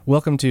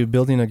Welcome to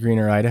Building a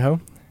Greener Idaho,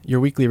 your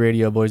weekly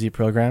Radio Boise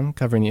program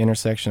covering the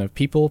intersection of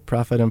people,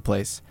 profit, and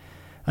place.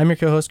 I'm your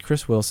co-host,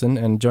 Chris Wilson,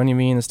 and joining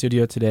me in the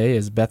studio today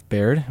is Beth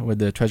Baird with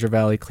the Treasure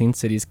Valley Clean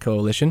Cities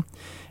Coalition,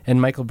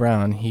 and Michael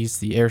Brown. He's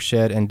the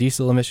Airshed and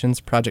Diesel Emissions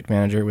Project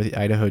Manager with the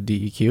Idaho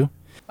DEQ.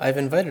 I've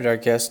invited our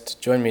guest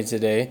to join me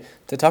today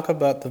to talk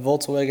about the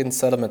Volkswagen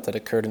settlement that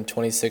occurred in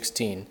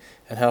 2016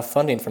 and how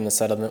funding from the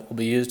settlement will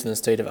be used in the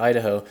state of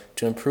Idaho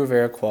to improve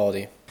air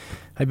quality.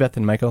 Hi, Beth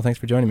and Michael. Thanks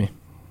for joining me.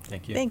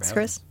 Thank you. Thanks,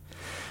 Chris.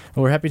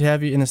 Well, we're happy to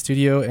have you in the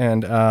studio,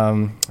 and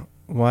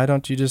why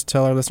don't you just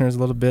tell our listeners a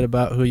little bit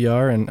about who you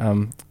are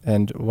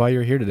and why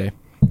you're here today?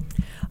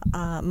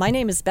 My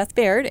name is Beth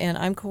Baird, and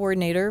I'm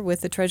coordinator with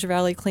the Treasure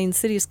Valley Clean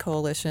Cities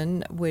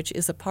Coalition, which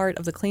is a part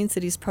of the Clean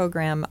Cities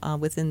program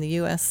within the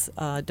U.S.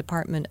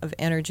 Department of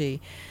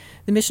Energy.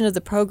 The mission of the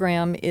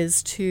program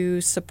is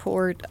to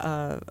support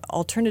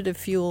alternative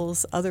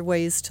fuels, other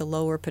ways to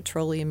lower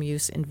petroleum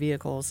use in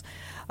vehicles,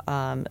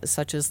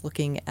 such as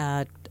looking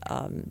at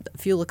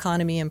fuel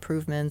economy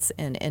improvements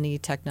and any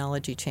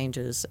technology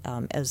changes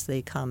as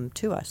they come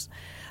to us.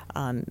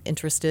 I'm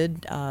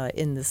interested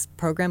in this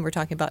program we're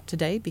talking about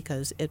today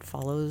because it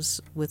follows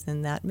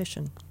within that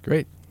mission.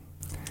 Great.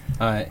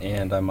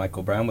 And I'm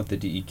Michael Brown with the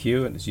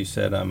DEQ, and as you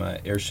said, I'm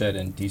an Airshed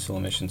and Diesel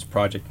Emissions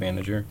Project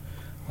Manager.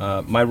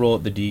 My role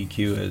at the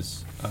DEQ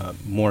has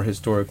more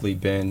historically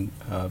been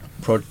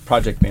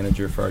project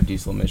manager for our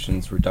diesel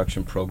emissions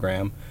reduction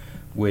program,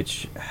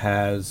 which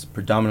has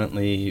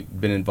predominantly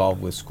been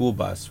involved with school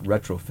bus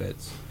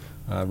retrofits,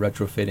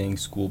 retrofitting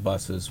school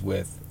buses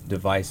with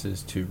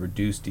devices to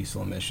reduce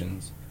diesel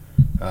emissions,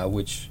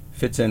 which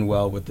fits in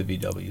well with the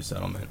VW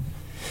settlement.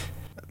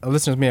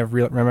 Listeners may have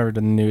remembered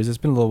in the news, it's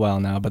been a little while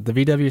now, but the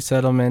VW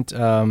settlement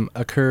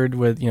occurred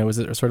with, was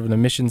it sort of an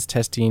emissions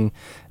testing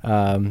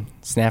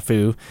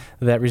snafu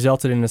that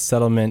resulted in a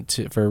settlement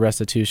for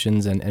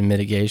restitutions and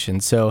mitigation.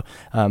 So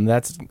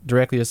that's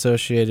directly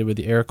associated with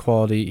the air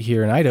quality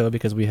here in Idaho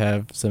because we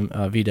have some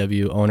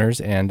VW owners,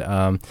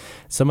 and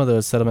some of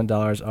those settlement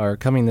dollars are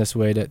coming this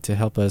way to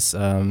help us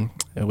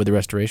with the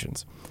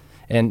restorations.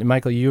 And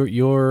Michael,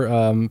 your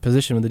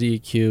position with the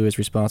DEQ is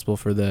responsible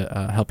for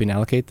the helping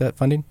allocate that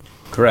funding?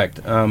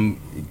 Correct.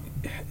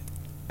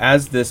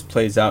 As this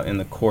plays out in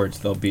the courts,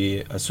 there'll be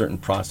a certain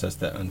process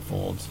that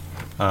unfolds.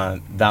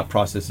 That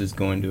process is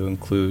going to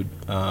include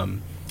the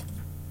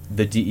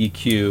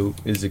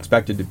DEQ is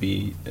expected to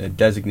be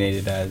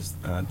designated as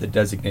the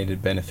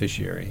designated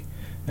beneficiary.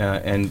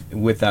 And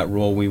with that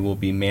role, we will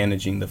be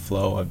managing the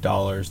flow of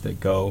dollars that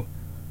go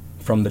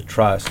from the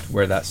trust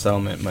where that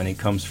settlement money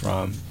comes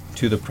from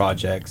to the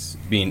projects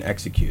being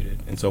executed,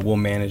 and so we'll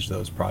manage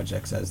those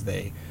projects as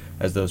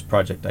those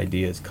project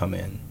ideas come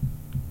in.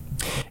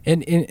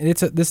 And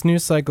this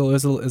news cycle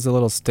is a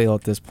little stale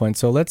at this point.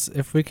 So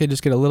if we could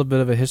just get a little bit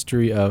of a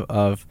history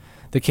of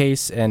the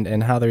case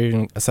and how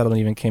a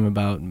settlement even came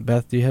about.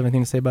 Beth, do you have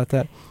anything to say about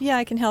that? Yeah,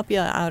 I can help you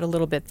out a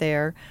little bit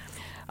there.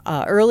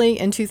 Early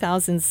in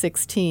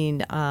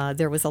 2016,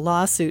 there was a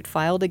lawsuit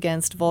filed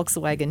against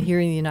Volkswagen here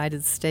in the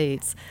United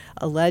States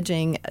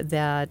alleging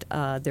that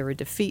there were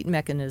defeat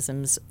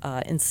mechanisms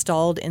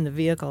installed in the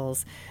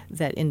vehicles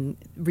that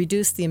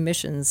reduced the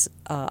emissions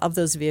of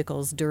those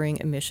vehicles during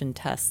emission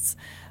tests.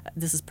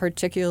 This is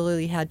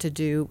particularly had to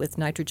do with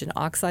nitrogen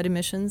oxide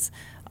emissions,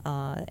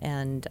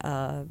 and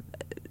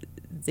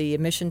the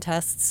emission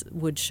tests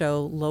would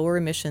show lower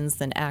emissions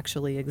than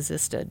actually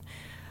existed.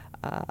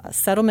 A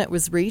settlement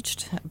was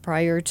reached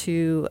prior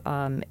to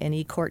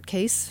any court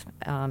case.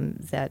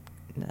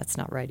 That's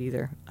not right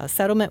either. A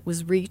settlement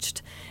was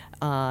reached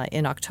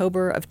in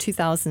October of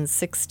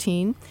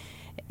 2016,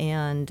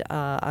 and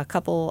a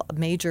couple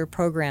major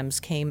programs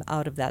came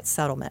out of that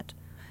settlement.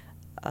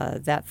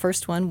 That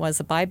first one was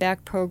a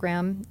buyback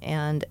program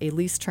and a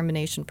lease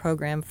termination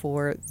program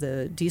for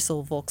the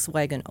diesel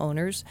Volkswagen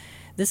owners.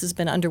 This has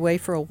been underway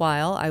for a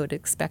while. I would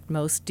expect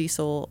most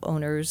diesel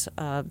owners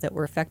that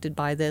were affected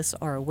by this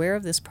are aware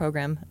of this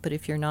program, but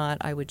if you're not,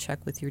 I would check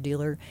with your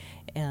dealer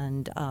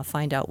and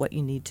find out what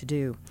you need to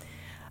do.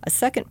 A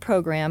second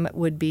program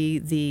would be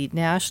the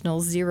National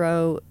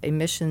Zero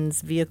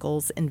Emissions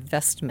Vehicles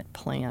Investment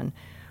Plan.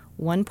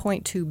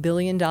 $1.2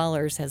 billion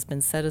has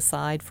been set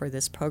aside for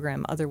this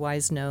program,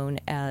 otherwise known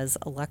as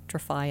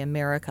Electrify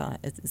America.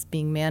 It's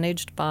being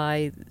managed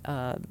by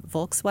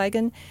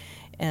Volkswagen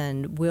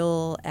and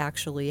will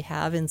actually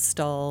have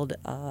installed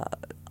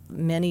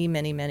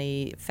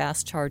many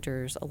fast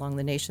chargers along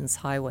the nation's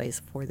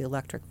highways for the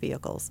electric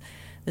vehicles.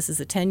 This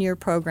is a 10-year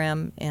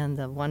program, and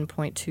the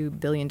 $1.2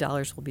 billion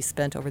will be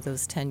spent over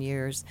those 10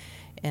 years,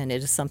 and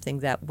it is something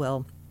that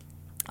will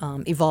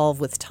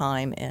evolve with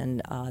time,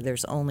 and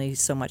there's only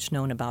so much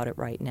known about it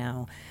right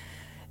now.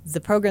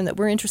 The program that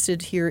we're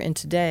interested here in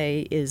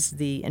today is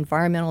the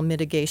Environmental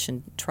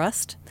Mitigation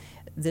Trust.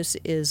 This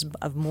is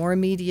of more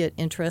immediate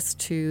interest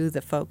to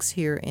the folks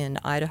here in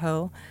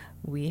Idaho.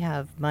 We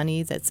have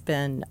money that's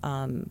been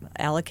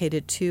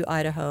allocated to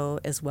Idaho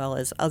as well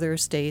as other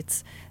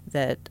states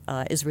that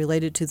is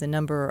related to the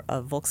number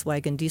of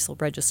Volkswagen diesel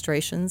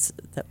registrations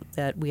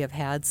that we have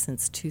had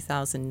since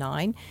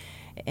 2009.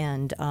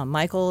 And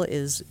Michael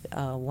is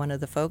one of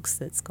the folks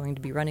that's going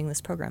to be running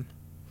this program.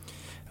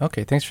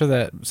 Okay, thanks for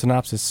that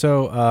synopsis.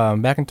 So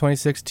back in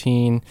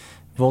 2016,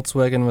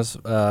 Volkswagen was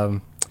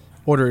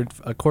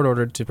court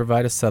ordered to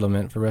provide a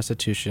settlement for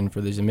restitution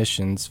for these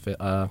emissions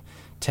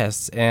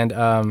tests, and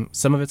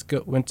some of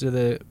part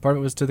of it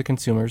was to the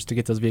consumers to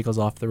get those vehicles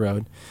off the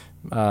road.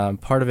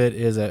 Part of it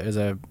is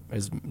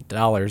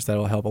dollars that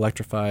will help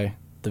electrify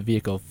the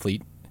vehicle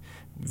fleet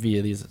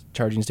via these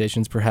charging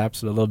stations,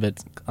 perhaps a little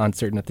bit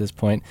uncertain at this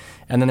point.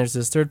 And then there's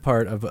this third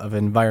part of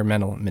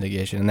environmental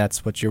mitigation, and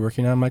that's what you're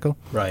working on, Michael?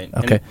 Right.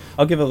 Okay. And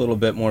I'll give a little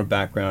bit more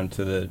background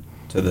to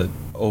the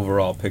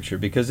overall picture,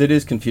 because it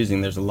is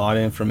confusing. There's a lot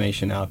of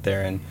information out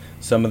there, and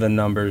some of the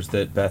numbers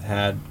that Beth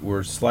had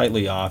were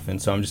slightly off,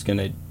 and so I'm just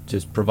going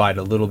to provide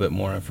a little bit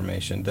more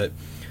information. That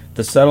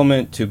the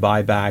settlement to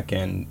buy back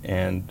and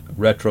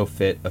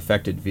retrofit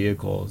affected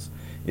vehicles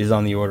is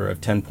on the order of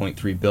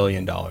 $10.3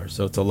 billion,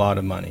 so it's a lot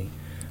of money.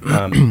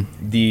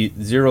 The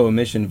zero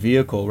emission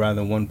vehicle,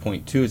 rather than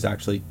 1.2, is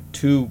actually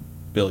 $2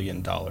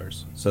 billion,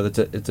 so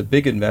it's a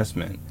big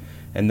investment.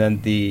 And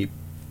then the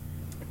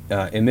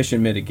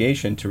emission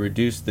mitigation to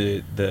reduce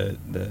the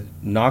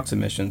NOx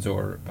emissions,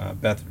 or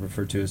Beth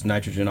referred to as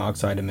nitrogen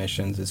oxide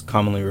emissions, is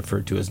commonly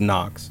referred to as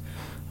NOx.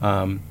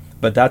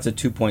 But that's a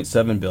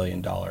 $2.7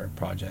 billion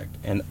project.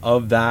 And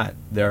of that,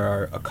 there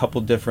are a couple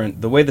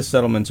different, the way the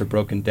settlements are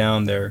broken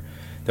down, there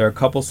are a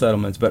couple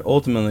settlements, but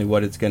ultimately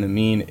what it's going to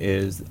mean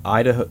is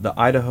the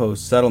Idaho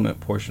settlement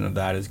portion of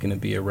that is going to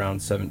be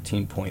around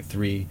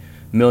 $17.3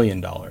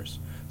 million.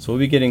 So we'll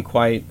be getting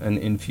quite an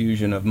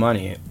infusion of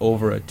money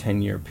over a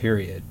 10-year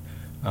period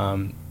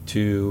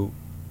to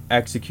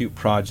execute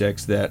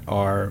projects that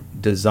are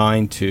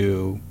designed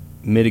to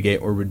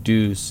mitigate or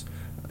reduce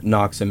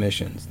NOx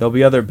emissions. There'll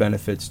be other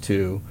benefits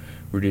to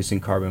reducing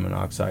carbon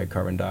monoxide,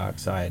 carbon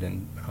dioxide,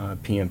 and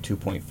PM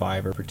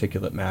 2.5, or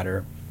particulate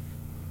matter,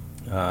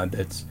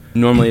 that's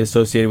normally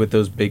associated with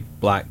those big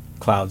black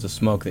clouds of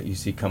smoke that you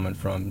see coming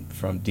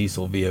from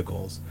diesel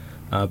vehicles.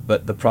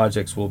 But the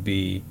projects will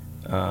be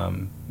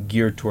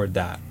geared toward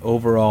that.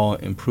 Overall,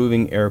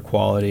 improving air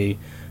quality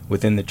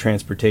within the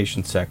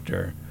transportation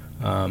sector,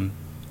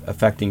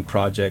 affecting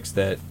projects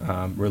that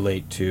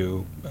relate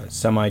to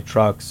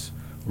semi-trucks,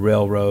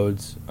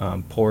 railroads,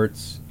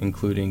 ports,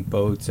 including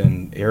boats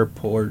and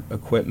airport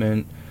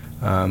equipment,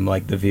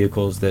 like the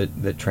vehicles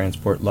that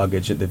transport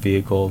luggage at the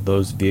vehicle,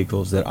 those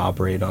vehicles that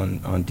operate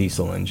on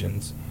diesel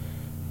engines.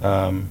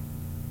 And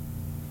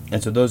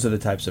so those are the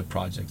types of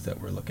projects that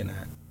we're looking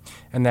at.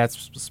 And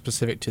that's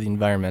specific to the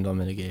Environmental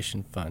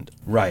Mitigation Fund.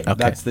 Right. Okay.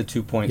 That's the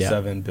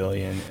 $2.7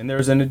 billion. And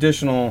there's an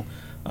additional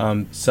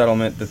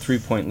settlement, the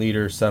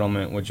 3-point-liter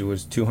settlement, which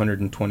was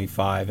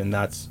 $225, and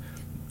that's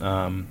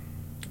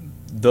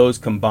those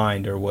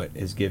combined are what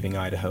is giving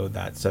Idaho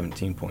that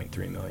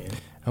 $17.3 million.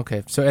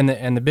 Okay. So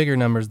and the bigger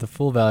numbers, the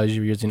full values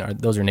you're using,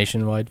 those are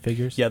nationwide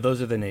figures? Yeah,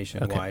 those are the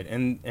nationwide. Okay.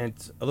 And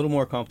it's a little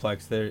more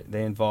complex. They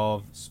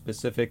involve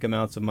specific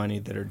amounts of money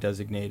that are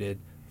designated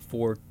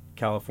for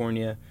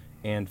California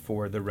and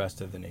for the rest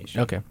of the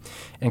nation. Okay.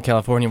 And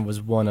California was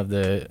one of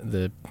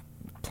the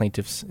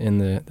plaintiffs in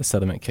the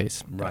settlement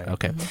case. Right.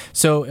 Okay. Mm-hmm.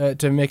 So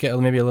to make it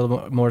maybe a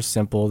little more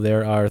simple,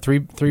 there are three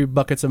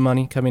buckets of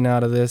money coming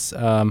out of this.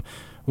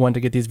 One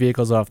to get these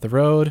vehicles off the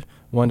road,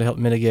 one to help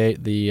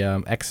mitigate the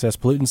excess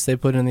pollutants they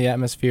put in the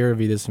atmosphere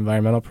via this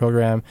environmental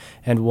program,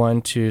 and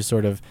one to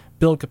sort of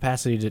build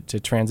capacity to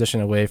transition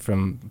away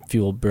from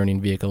fuel-burning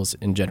vehicles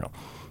in general.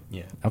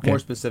 Yeah. Okay. More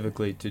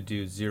specifically, to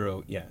do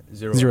zero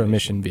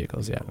emission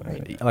vehicles. Yeah.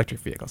 Right. Electric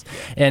vehicles.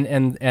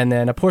 And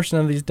then a portion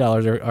of these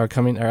dollars are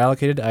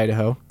allocated to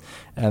Idaho,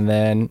 and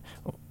then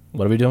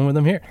what are we doing with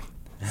them here?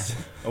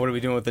 What are we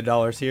doing with the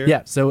dollars here?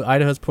 Yeah. So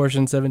Idaho's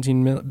portion,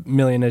 $17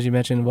 million, as you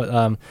mentioned. What?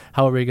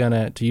 How are we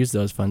going to use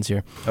those funds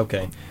here?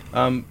 Okay.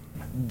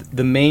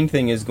 The main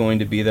thing is going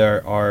to be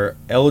there are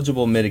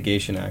eligible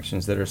mitigation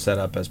actions that are set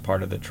up as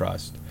part of the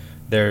trust.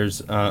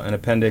 There's an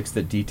appendix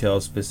that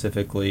details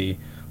specifically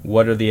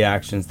what are the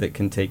actions that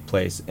can take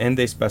place, and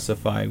they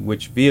specify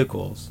which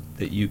vehicles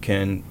that you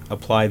can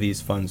apply these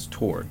funds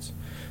towards.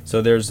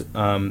 So there's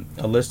a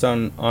list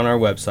on our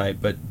website,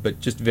 but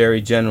just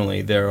very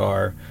generally, there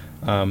are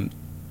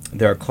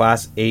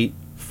Class 8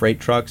 freight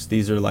trucks.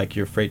 These are like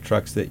your freight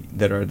trucks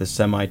that are the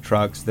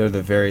semi-trucks. They're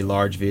the very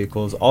large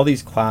vehicles. All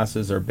these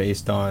classes are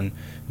based on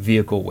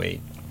vehicle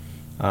weight.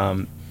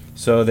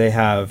 So they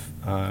have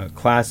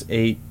Class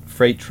 8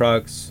 freight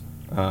trucks,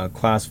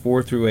 Class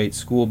 4 through 8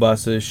 school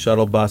buses,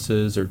 shuttle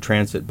buses, or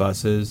transit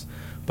buses,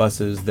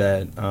 buses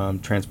that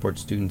transport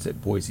students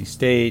at Boise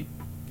State,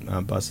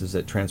 buses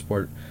that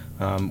transport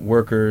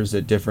workers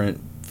at different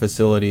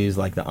facilities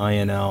like the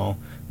INL.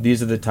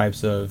 These are the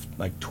types of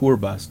like tour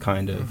bus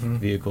kind of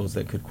vehicles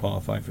that could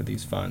qualify for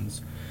these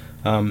funds.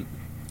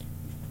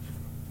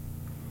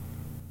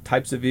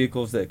 Types of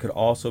vehicles that could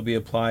also be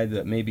applied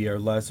that maybe are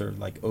less are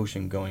like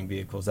ocean-going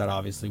vehicles. That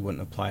obviously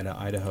wouldn't apply to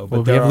Idaho.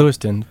 But we have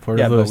Lewiston, Port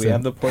of Lewiston. But we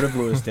have the Port of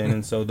Lewiston,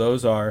 and so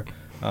those are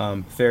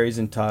ferries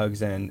and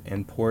tugs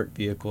and port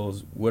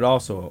vehicles would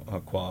also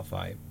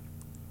qualify.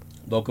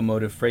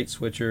 Locomotive freight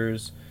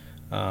switchers,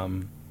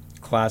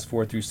 Class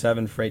 4 through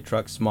 7 freight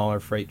trucks, smaller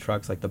freight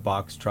trucks like the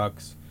box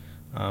trucks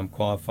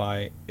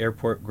qualify.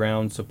 Airport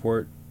ground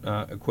support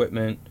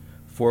equipment,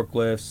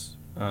 forklifts,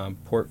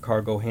 port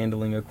cargo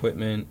handling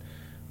equipment,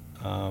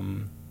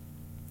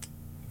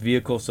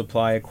 vehicle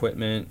supply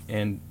equipment,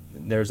 and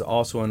there's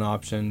also an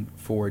option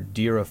for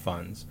DERA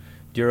funds.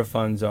 DERA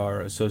funds are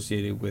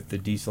associated with the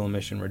Diesel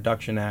Emission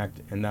Reduction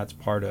Act, and that's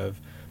part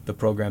of the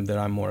program that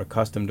I'm more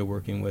accustomed to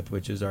working with,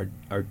 which is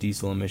our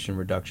diesel emission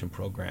reduction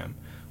program,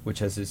 which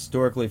has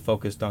historically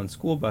focused on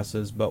school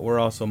buses, but we're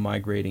also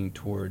migrating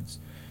towards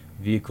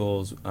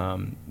vehicles,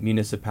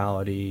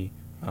 municipality,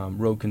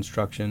 road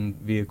construction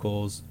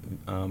vehicles,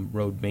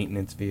 road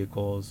maintenance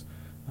vehicles.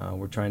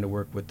 We're trying to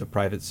work with the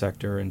private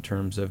sector in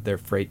terms of their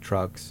freight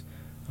trucks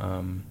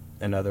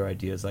and other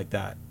ideas like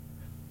that.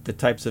 The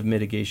types of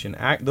mitigation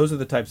those are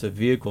the types of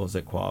vehicles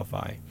that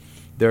qualify.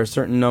 There are a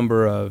certain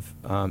number of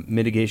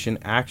mitigation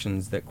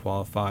actions that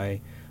qualify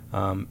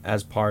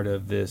as part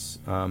of this,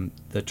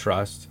 the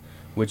trust,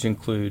 which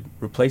include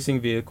replacing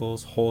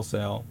vehicles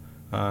wholesale,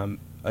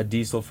 a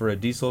diesel for a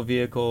diesel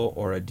vehicle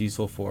or a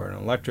diesel for an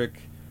electric,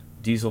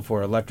 diesel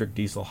for electric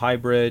diesel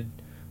hybrid.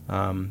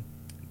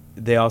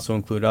 They also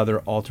include other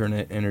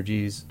alternate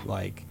energies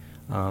like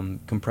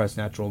compressed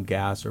natural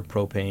gas or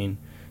propane.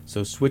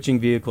 So switching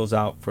vehicles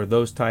out for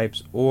those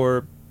types,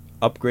 or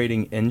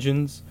upgrading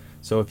engines.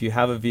 So if you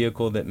have a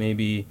vehicle that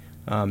maybe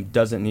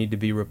doesn't need to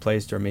be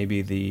replaced, or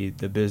maybe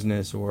the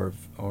business or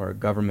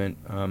government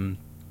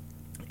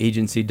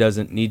agency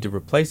doesn't need to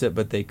replace it,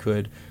 but they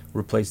could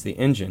replace the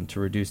engine to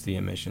reduce the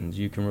emissions,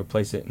 you can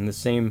replace it in the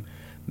same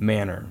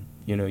manner.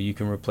 You know, you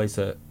can replace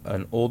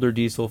an older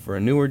diesel for a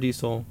newer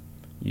diesel.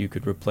 You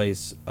could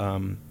replace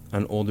an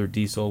older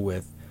diesel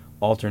with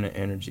alternate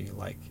energy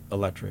like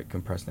electric,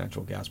 compressed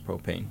natural gas,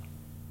 propane.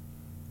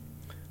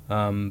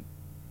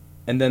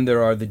 And then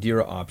there are the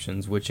DERA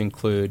options, which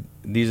include,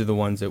 these are the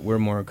ones that we're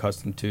more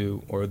accustomed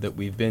to or that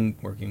we've been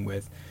working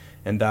with,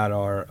 and that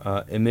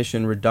are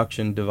emission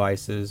reduction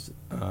devices,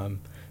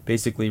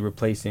 basically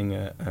replacing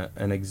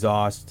an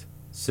exhaust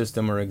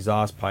system or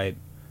exhaust pipe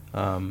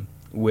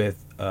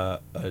with a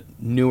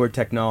newer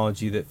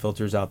technology that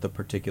filters out the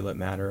particulate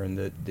matter and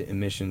the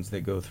emissions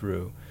that go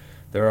through.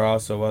 There are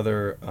also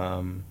other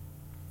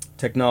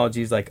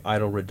technologies like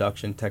idle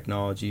reduction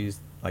technologies,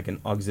 like an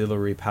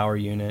auxiliary power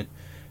unit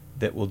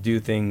that will do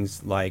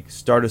things like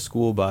start a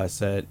school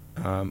bus at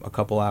a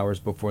couple hours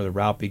before the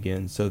route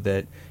begins, so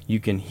that you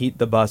can heat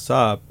the bus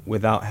up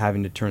without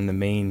having to turn the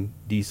main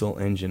diesel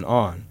engine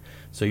on.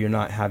 So you're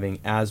not having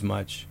as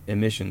much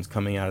emissions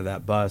coming out of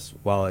that bus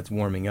while it's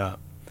warming up.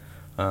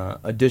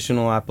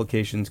 Additional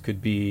applications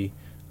could be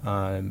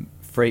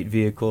freight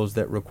vehicles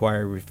that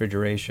require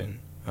refrigeration.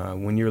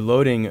 When you're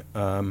loading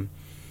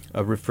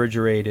a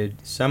refrigerated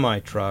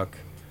semi-truck,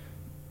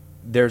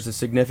 there's a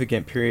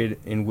significant period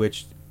in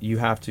which you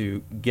have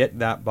to get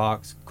that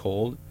box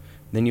cold,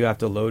 then you have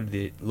to load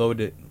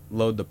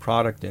the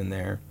product in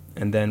there,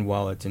 and then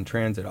while it's in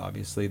transit,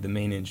 obviously the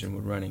main engine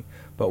would running.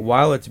 But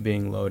while it's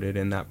being loaded,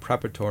 and that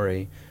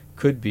preparatory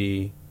could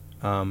be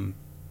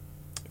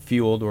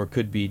fueled or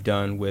could be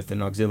done with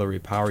an auxiliary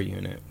power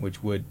unit,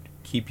 which would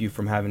keep you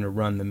from having to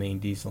run the main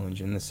diesel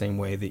engine the same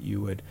way that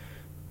you would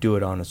do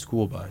it on a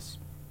school bus.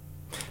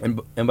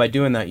 And by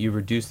doing that, you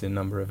reduce the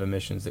number of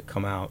emissions that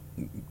come out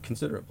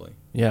considerably.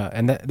 Yeah,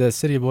 and the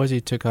city of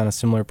Boise took on a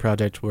similar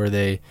project where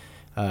they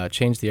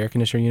changed the air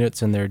conditioner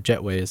units in their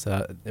jetways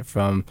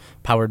from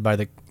powered by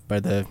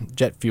the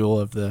jet fuel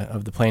of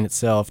the plane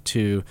itself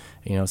to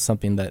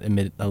something that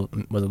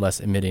was a less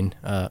emitting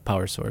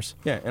power source.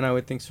 Yeah, and I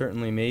would think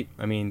certainly,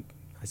 I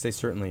say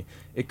certainly,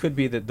 it could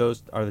be that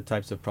those are the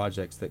types of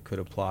projects that could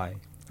apply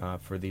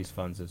for these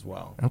funds as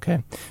well.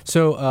 Okay,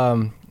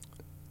 so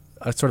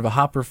a sort of a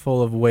hopper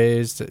full of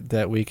ways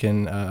that we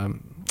can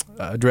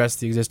address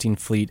the existing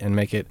fleet and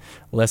make it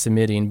less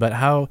emitting. But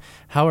how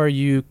are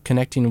you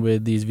connecting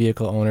with these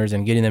vehicle owners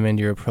and getting them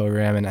into your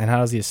program, and how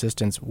does the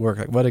assistance work?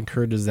 Like, what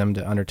encourages them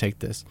to undertake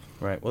this?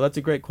 Right. Well, that's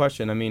a great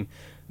question. I mean,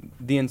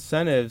 the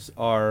incentives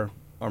are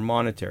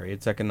monetary.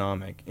 It's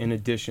economic. In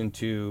addition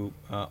to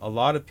a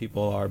lot of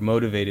people are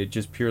motivated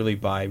just purely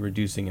by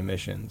reducing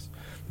emissions.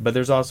 But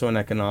there's also an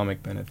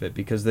economic benefit,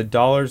 because the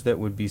dollars that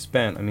would be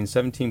spent,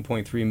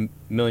 $17.3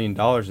 million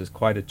is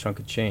quite a chunk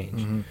of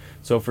change. Mm-hmm.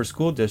 So for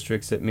school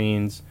districts, it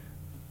means,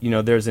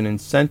 there's an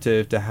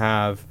incentive to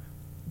have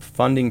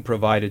funding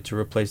provided to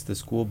replace the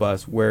school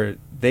bus where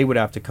they would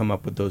have to come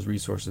up with those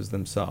resources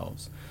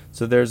themselves.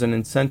 So there's an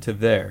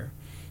incentive there.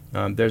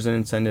 There's an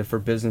incentive for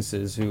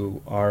businesses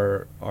who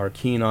are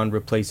keen on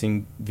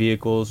replacing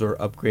vehicles or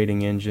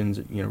upgrading engines,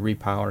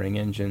 repowering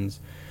engines.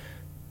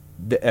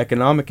 The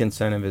economic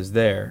incentive is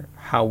there.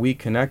 How we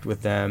connect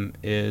with them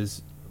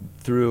is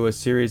through a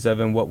series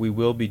of, and what we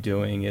will be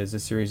doing is a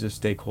series of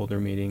stakeholder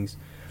meetings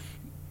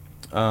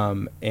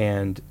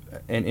and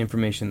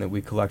information that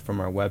we collect from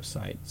our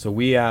website. So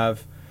we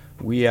have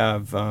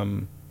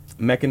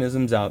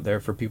mechanisms out there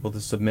for people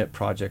to submit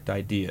project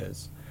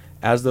ideas.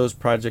 As those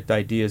project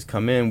ideas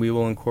come in, we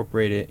will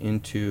incorporate it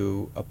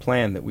into a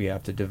plan that we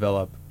have to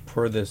develop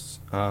per this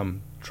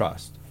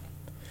trust.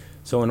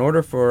 So in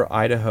order for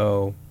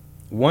Idaho,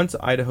 once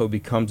Idaho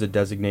becomes a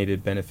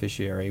designated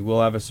beneficiary,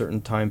 we'll have a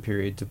certain time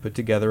period to put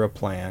together a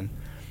plan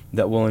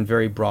that will, in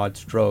very broad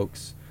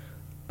strokes,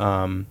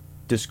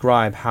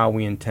 describe how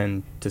we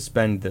intend to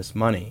spend this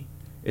money.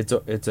 It's a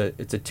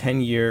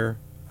 10-year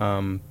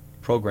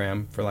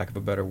program, for lack of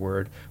a better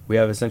word. We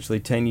have essentially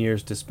 10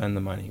 years to spend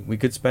the money. We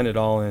could spend it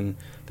all in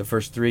the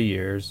first 3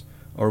 years,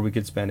 or we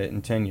could spend it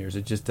in 10 years.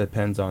 It just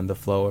depends on the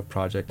flow of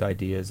project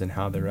ideas and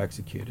how they're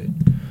executed.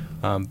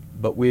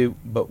 But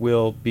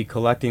we'll be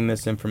collecting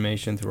this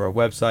information through our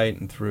website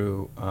and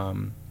through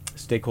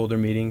stakeholder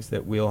meetings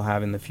that we'll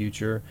have in the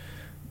future.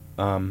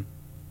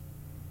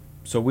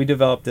 So we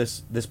develop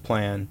this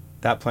plan.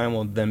 That plan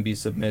will then be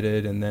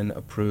submitted and then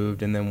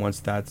approved, and then once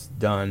that's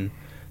done,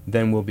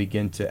 then we'll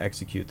begin to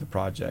execute the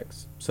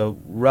projects. So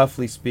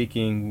roughly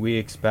speaking, we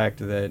expect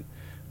that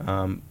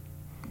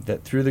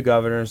that through the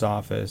governor's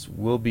office,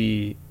 we'll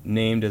be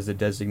named as a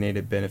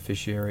designated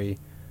beneficiary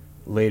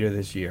later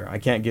this year. I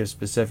can't give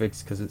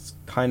specifics because it's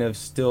kind of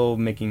still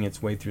making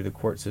its way through the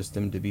court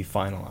system to be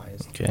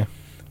finalized. Okay.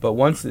 But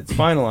once it's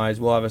finalized,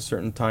 we'll have a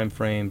certain time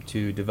frame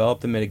to develop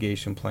the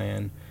mitigation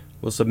plan.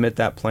 We'll submit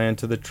that plan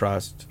to the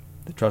trust.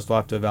 The trust will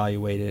have to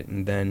evaluate it,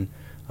 and then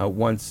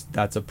once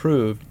that's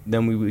approved,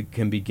 then we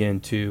can begin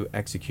to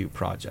execute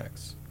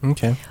projects.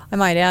 Okay. I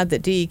might add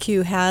that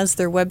DEQ has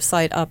their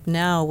website up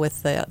now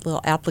with the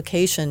little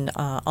application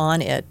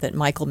on it that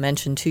Michael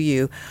mentioned to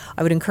you.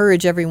 I would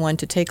encourage everyone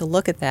to take a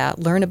look at that,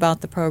 learn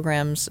about the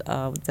programs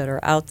that are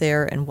out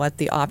there and what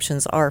the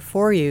options are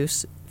for you.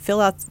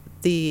 Fill out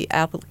the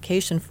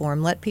application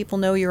form. Let people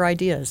know your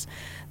ideas.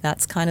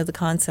 That's kind of the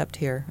concept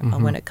here.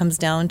 When it comes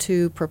down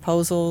to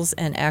proposals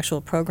and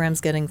actual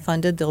programs getting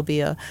funded, there'll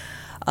be a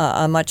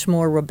much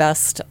more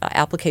robust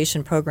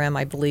application program,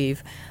 I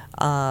believe.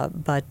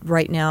 But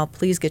right now,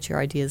 please get your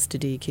ideas to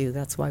DEQ.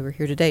 That's why we're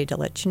here today, to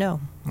let you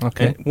know.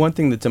 Okay. And one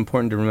thing that's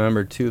important to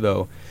remember, too,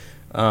 though,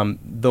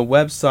 the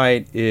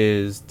website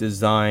is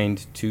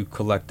designed to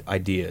collect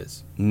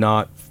ideas,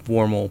 not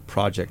formal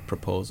project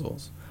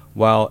proposals.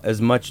 While as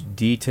much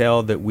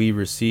detail that we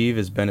receive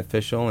is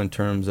beneficial in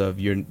terms of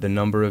the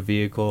number of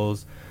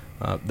vehicles,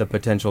 the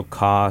potential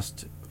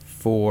cost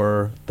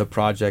for the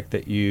project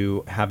that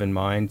you have in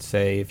mind,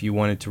 say if you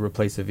wanted to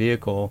replace a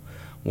vehicle,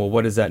 well,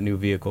 what does that new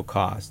vehicle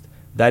cost?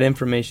 That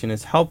information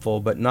is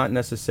helpful, but not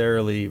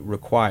necessarily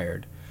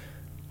required.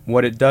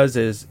 What it does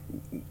is,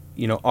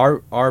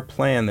 our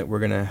plan that we're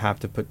going to have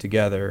to put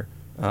together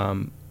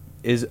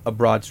is a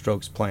broad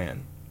strokes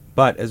plan.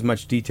 But as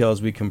much detail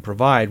as we can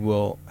provide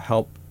will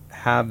help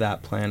have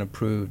that plan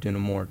approved in a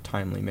more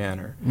timely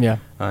manner. Yeah.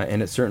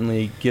 And it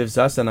certainly gives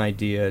us an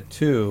idea,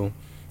 too,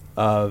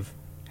 of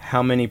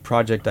how many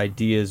project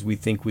ideas we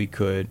think we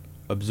could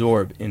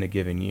absorb in a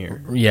given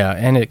year. Yeah,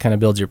 and it kind of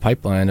builds your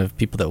pipeline of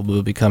people that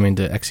will be coming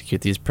to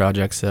execute these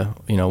projects,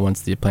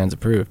 once the plan's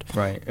approved.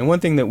 Right. And one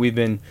thing that we've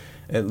been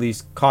at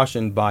least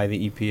cautioned by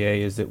the EPA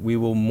is that we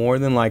will more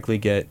than likely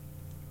get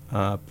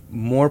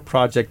more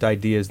project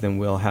ideas than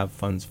we'll have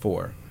funds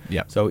for.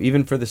 Yeah. So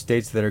even for the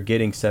states that are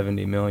getting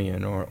 $70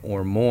 million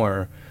or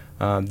more,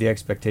 the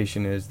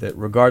expectation is that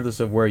regardless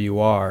of where you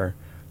are,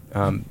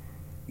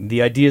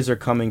 the ideas are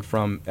coming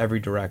from every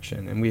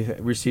direction. And we've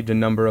received a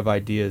number of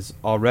ideas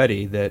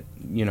already that,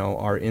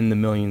 are in the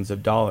millions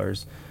of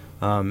dollars.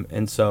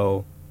 And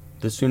so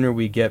the sooner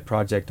we get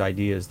project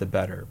ideas, the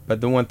better. But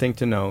the one thing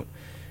to note,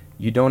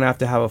 you don't have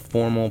to have a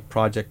formal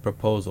project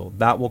proposal.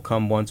 That will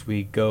come once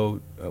we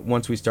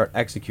start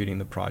executing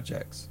the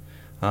projects.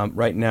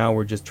 Right now,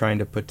 we're just trying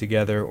to put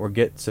together or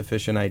get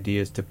sufficient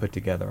ideas to put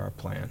together our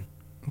plan.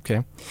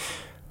 Okay.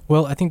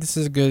 Well, I think this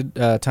is a good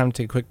time to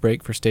take a quick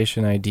break for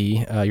Station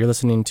ID. You're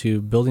listening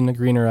to Building a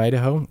Greener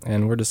Idaho,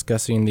 and we're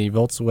discussing the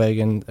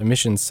Volkswagen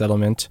emissions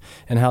settlement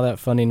and how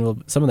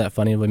some of that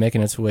funding will be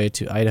making its way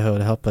to Idaho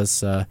to help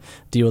us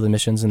deal with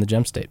emissions in the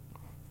Gem State.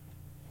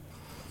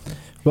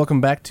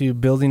 Welcome back to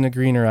Building a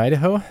Greener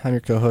Idaho. I'm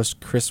your co-host,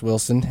 Chris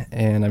Wilson,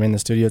 and I'm in the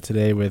studio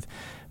today with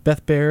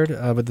Beth Baird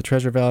with the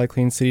Treasure Valley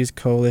Clean Cities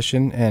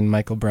Coalition, and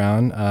Michael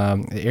Brown,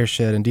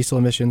 Airshed and Diesel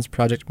Emissions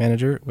Project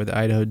Manager with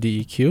Idaho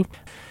DEQ.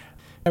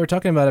 We're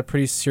talking about a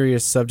pretty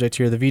serious subject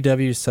here, the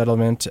VW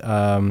settlement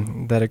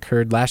that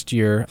occurred last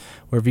year,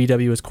 where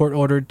VW was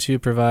court-ordered to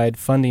provide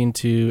funding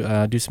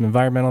to do some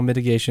environmental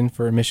mitigation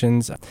for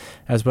emissions,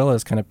 as well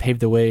as kind of pave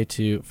the way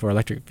for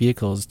electric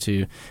vehicles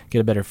to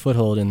get a better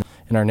foothold in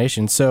our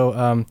nation.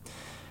 So,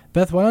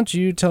 Beth, why don't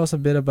you tell us a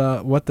bit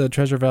about what the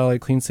Treasure Valley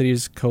Clean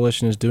Cities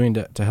Coalition is doing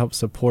to help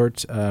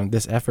support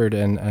this effort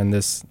and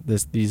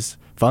these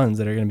funds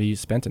that are going to be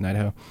spent in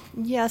Idaho?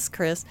 Yes,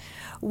 Chris.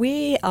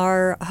 We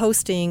are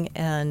hosting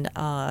an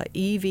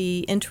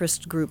EV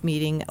interest group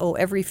meeting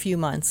every few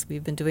months.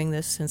 We've been doing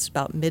this since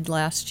about mid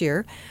last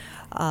year,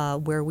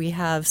 where we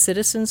have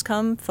citizens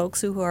come,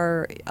 folks who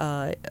are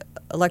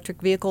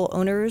electric vehicle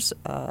owners,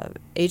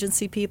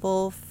 agency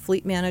people,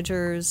 fleet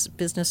managers,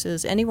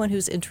 businesses, anyone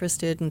who's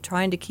interested in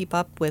trying to keep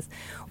up with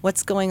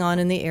what's going on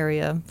in the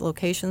area,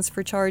 locations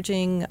for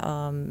charging,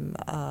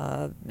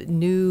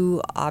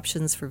 new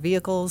options for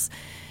vehicles.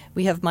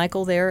 We have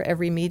Michael there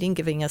every meeting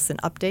giving us an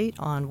update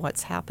on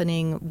what's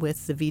happening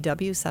with the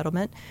VW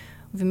settlement.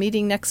 We have a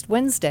meeting next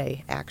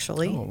Wednesday,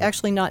 actually. Oh.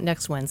 Actually, not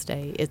next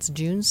Wednesday. It's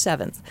June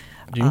 7th.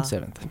 June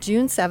 7th.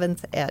 June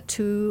 7th at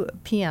 2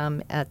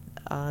 p.m. at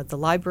the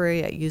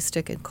library at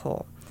Ustick and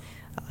Cole.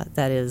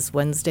 That is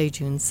Wednesday,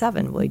 June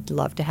 7th. We'd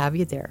love to have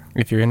you there.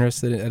 If you're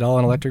interested at all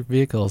in electric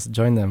vehicles,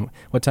 join them.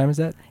 What time is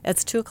that?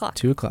 It's 2 o'clock.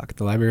 2 o'clock at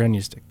the library on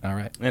Ustick. All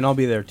right. And I'll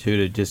be there too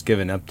to just give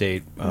an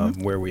update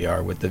of where we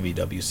are with the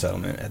VW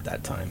settlement at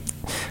that time.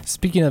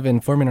 Speaking of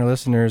informing our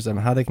listeners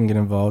how they can get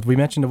involved, we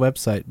mentioned a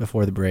website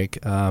before the break,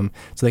 so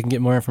they can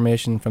get more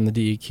information from the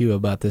DEQ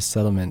about this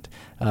settlement.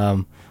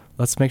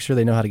 Let's make sure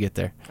they know how to get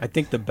there. I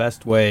think the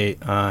best way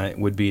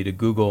would be to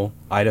Google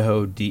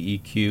Idaho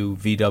DEQ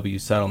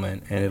VW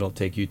settlement, and it'll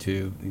take you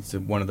to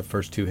one of the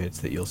first 2 hits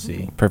that you'll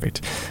see.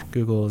 Perfect.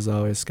 Google has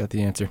always got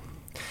the answer.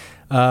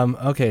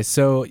 Okay,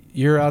 so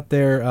you're out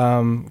there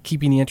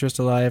keeping the interest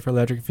alive for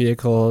electric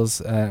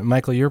vehicles.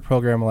 Michael, your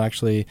program will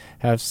actually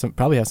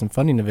probably have some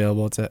funding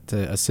available to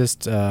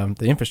assist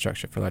the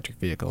infrastructure for electric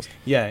vehicles.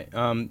 Yeah.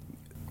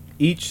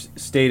 Each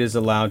state is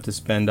allowed to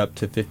spend up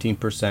to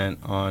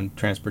 15% on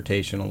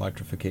transportation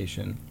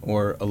electrification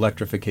or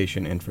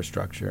electrification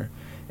infrastructure.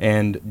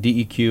 And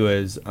DEQ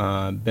has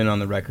been on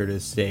the record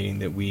as stating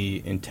that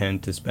we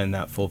intend to spend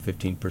that full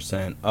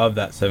 15% of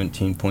that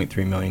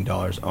 $17.3 million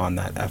on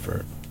that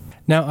effort.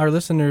 Now, our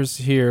listeners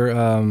here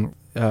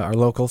are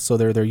local, so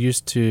they're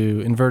used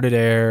to inverted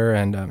air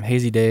and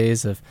hazy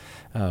days of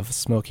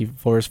smoky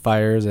forest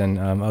fires and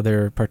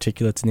other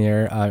particulates in the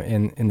air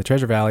in the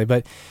Treasure Valley.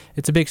 But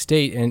it's a big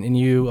state, and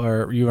you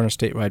are on a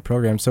statewide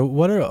program. So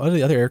what are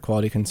the other air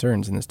quality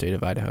concerns in the state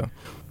of Idaho?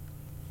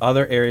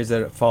 Other areas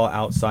that fall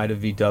outside of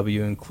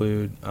VW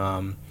include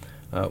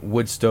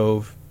wood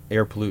stove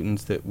air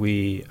pollutants that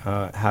we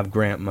have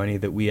grant money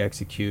that we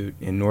execute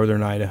in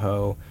northern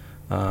Idaho,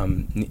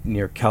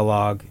 near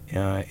Kellogg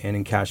and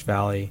in Cache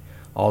Valley.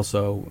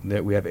 Also,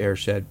 that we have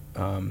airshed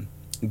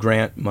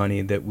grant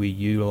money that we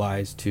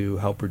utilize to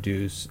help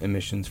reduce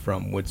emissions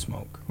from wood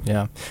smoke.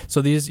 Yeah.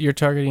 So you're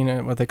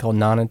targeting what they call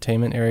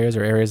non-attainment areas,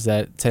 or areas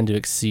that tend to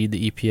exceed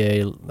the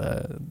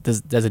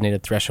EPA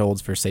designated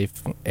thresholds for safe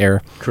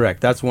air.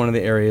 Correct. That's one of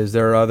the areas.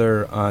 There are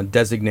other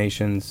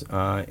designations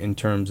in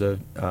terms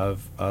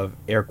of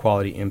air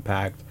quality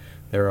impact.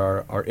 There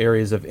are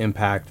areas of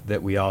impact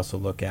that we also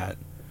look at.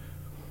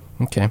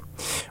 Okay.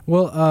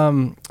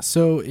 Well,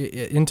 so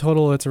in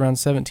total, it's around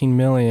 $17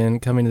 million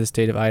coming to the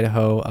state of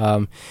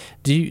Idaho.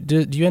 Do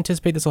you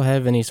anticipate this will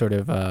have any sort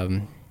of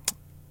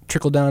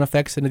trickle-down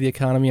effects into the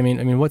economy? I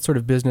mean, what sort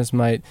of business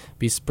might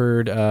be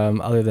spurred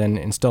other than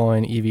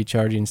installing EV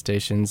charging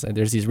stations?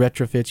 There's these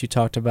retrofits you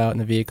talked about in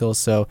the vehicles,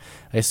 so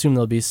I assume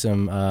there'll be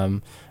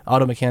some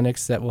auto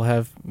mechanics that will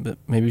have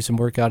maybe some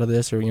work out of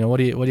this, or what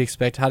do you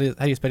expect? How do you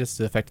expect this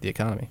to affect the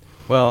economy?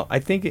 Well, I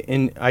think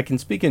I can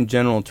speak in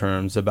general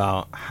terms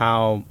about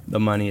how the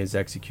money is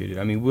executed.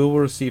 I mean, we will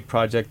receive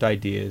project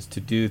ideas to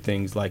do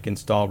things like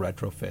install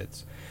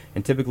retrofits.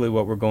 And typically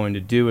what we're going to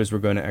do is we're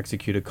going to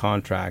execute a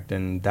contract,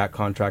 and that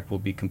contract will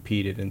be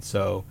competed. And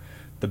so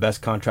the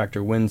best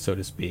contractor wins, so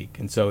to speak.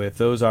 And so if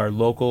those are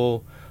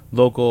local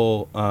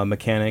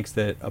mechanics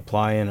that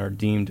apply and are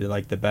deemed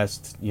like the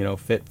best,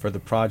 fit for the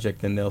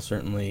project, then they'll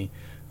certainly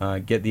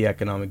get the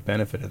economic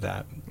benefit of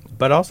that.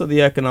 But also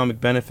the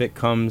economic benefit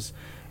comes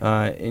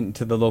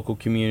into the local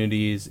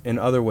communities in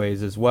other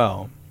ways as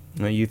well.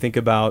 You think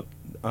about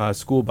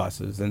school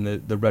buses and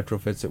the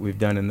retrofits that we've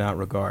done in that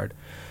regard.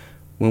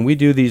 When we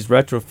do these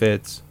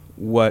retrofits,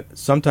 what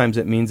sometimes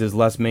it means is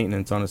less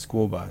maintenance on a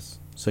school bus.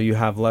 So you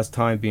have less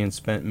time being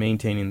spent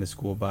maintaining the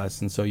school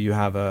bus, and so you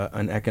have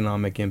an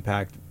economic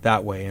impact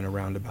that way in a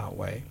roundabout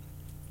way.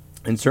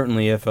 And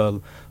certainly if a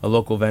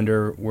local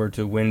vendor were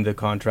to win the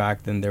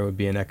contract, then there would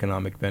be an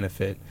economic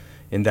benefit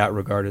in that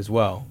regard as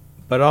well.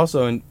 But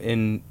also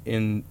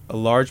in a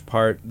large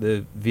part,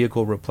 the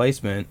vehicle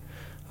replacement,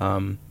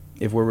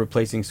 if we're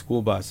replacing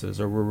school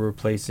buses or we're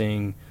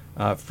replacing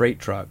freight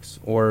trucks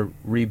or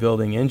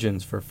rebuilding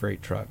engines for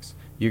freight trucks,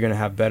 you're going to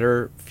have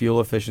better fuel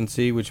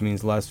efficiency, which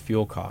means less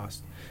fuel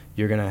cost.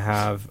 You're going to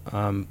have,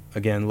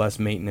 again, less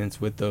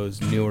maintenance with those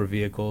newer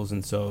vehicles,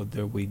 and so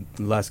there will be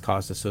less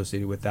cost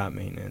associated with that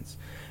maintenance.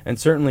 And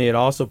certainly it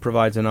also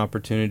provides an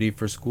opportunity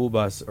for school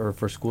bus or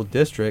for school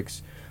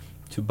districts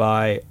to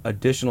buy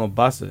additional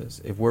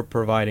buses. If we're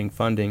providing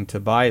funding to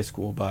buy a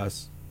school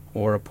bus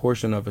or a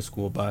portion of a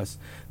school bus,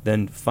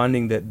 then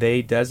funding that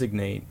they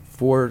designate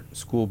for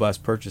school bus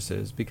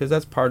purchases, because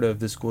that's part of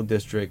the school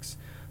district's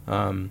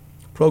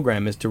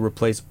program, is to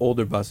replace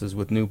older buses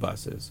with new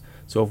buses.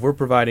 So if we're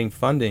providing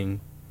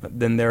funding,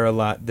 then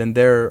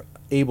they're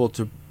able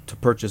to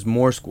purchase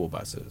more school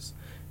buses,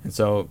 and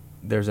so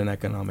there's an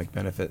economic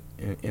benefit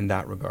in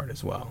that regard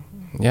as well.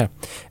 Yeah.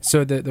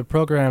 So the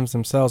programs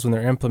themselves, when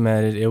they're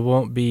implemented, it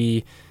won't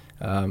be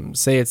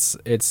say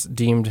it's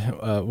deemed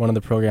one of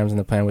the programs in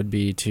the plan would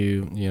be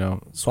to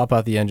swap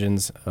out the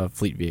engines of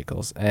fleet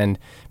vehicles,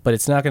 but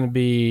it's not going to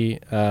be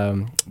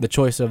the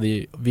choice of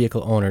the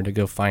vehicle owner to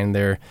go find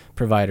their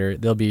provider.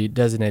 There'll be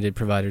designated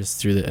providers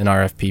through an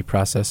RFP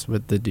process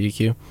with the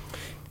DEQ.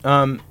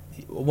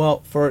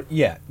 Well,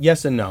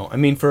 yes and no. I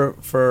mean,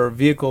 for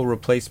vehicle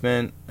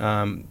replacement,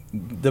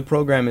 the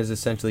program is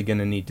essentially going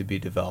to need to be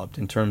developed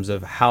in terms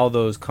of how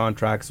those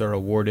contracts are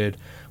awarded,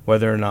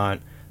 whether or not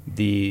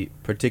the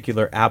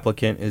particular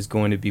applicant is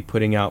going to be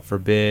putting out for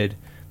bid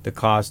the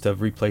cost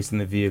of replacing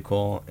the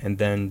vehicle, and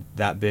then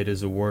that bid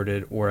is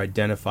awarded or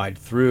identified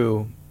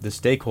through the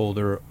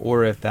stakeholder,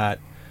 or if that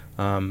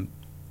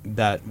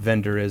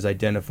vendor is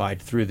identified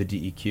through the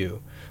DEQ.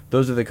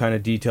 Those are the kind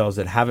of details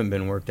that haven't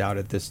been worked out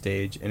at this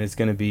stage, and it's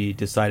going to be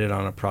decided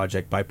on a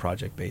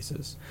project-by-project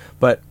basis.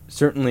 But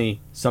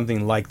certainly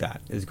something like that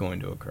is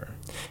going to occur.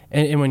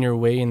 And when you're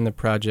weighing the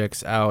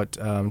projects out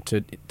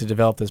to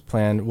develop this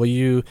plan, will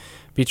you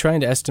be trying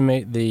to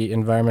estimate the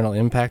environmental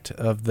impact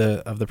of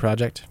the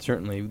project?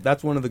 Certainly.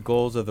 That's one of the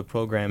goals of the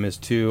program, is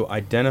to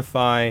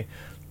identify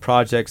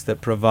projects that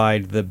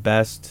provide the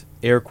best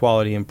air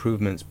quality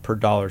improvements per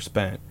dollar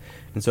spent.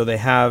 And so they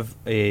have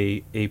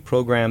a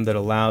program that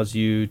allows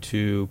you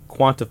to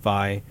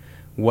quantify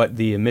what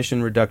the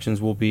emission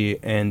reductions will be,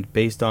 and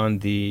based on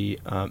the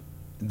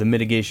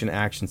mitigation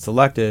action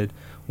selected,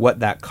 what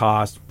that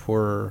cost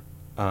per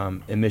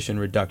emission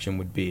reduction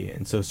would be.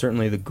 And so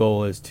certainly the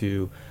goal is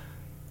to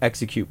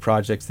execute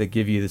projects that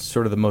give you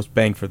the most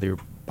bang for your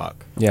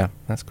buck. Yeah,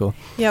 that's cool.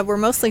 Yeah, we're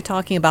mostly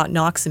talking about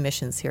NOx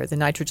emissions here, the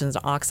nitrogen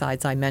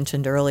oxides I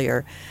mentioned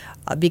earlier.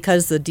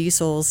 Because the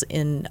diesels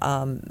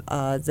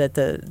that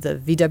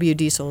the VW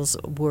diesels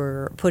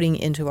were putting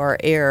into our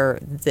air,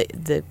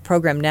 the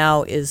program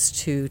now is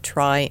to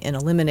try and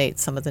eliminate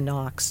some of the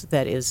NOx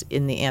that is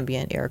in the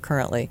ambient air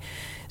currently.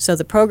 So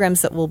the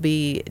programs that will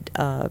be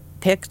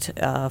picked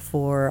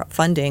for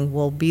funding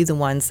will be the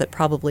ones that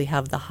probably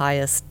have the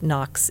highest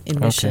NOx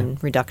emission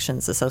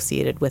reductions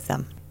associated with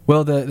them.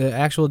 Well, the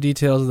actual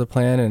details of the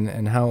plan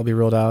and how it will be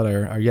rolled out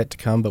are yet to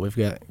come, but we've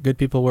got good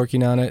people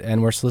working on it,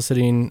 and we're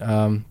soliciting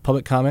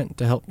public comment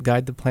to help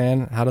guide the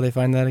plan. How do they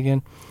find that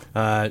again?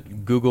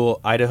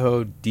 Google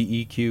Idaho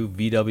DEQ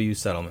VW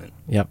settlement.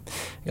 Yep.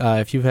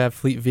 If you have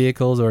fleet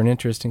vehicles or an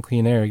interest in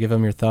clean air, give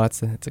them your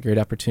thoughts. It's a great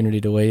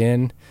opportunity to weigh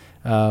in.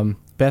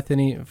 Beth,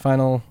 any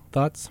final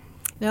thoughts?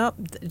 No,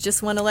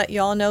 just want to let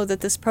you all know that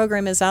this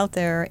program is out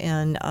there,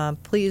 and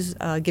please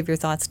give your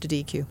thoughts to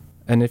DEQ.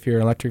 And if you're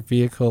an electric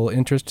vehicle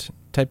interest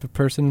type of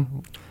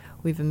person?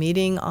 We have a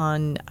meeting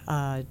on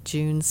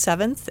June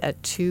 7th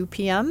at 2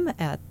 p.m.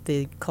 at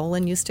the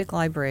Colin Eustick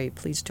Library.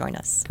 Please join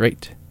us.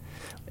 Great.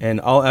 And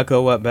I'll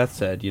echo what Beth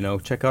said.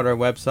 Check out our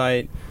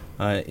website.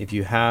 If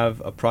you have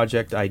a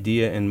project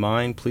idea in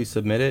mind, please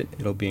submit it.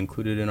 It'll be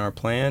included in our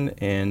plan,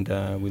 and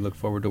we look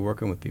forward to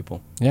working with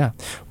people. Yeah.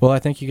 Well, I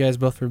thank you guys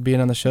both for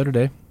being on the show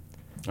today.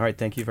 All right.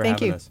 Thank you for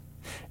having us.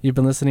 You've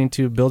been listening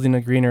to Building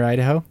a Greener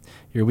Idaho,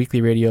 your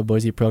weekly radio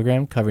Boise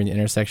program covering the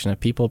intersection of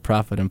people,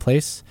 profit, and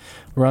place.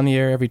 We're on the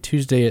air every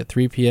Tuesday at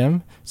 3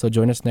 p.m., so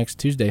join us next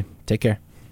Tuesday. Take care.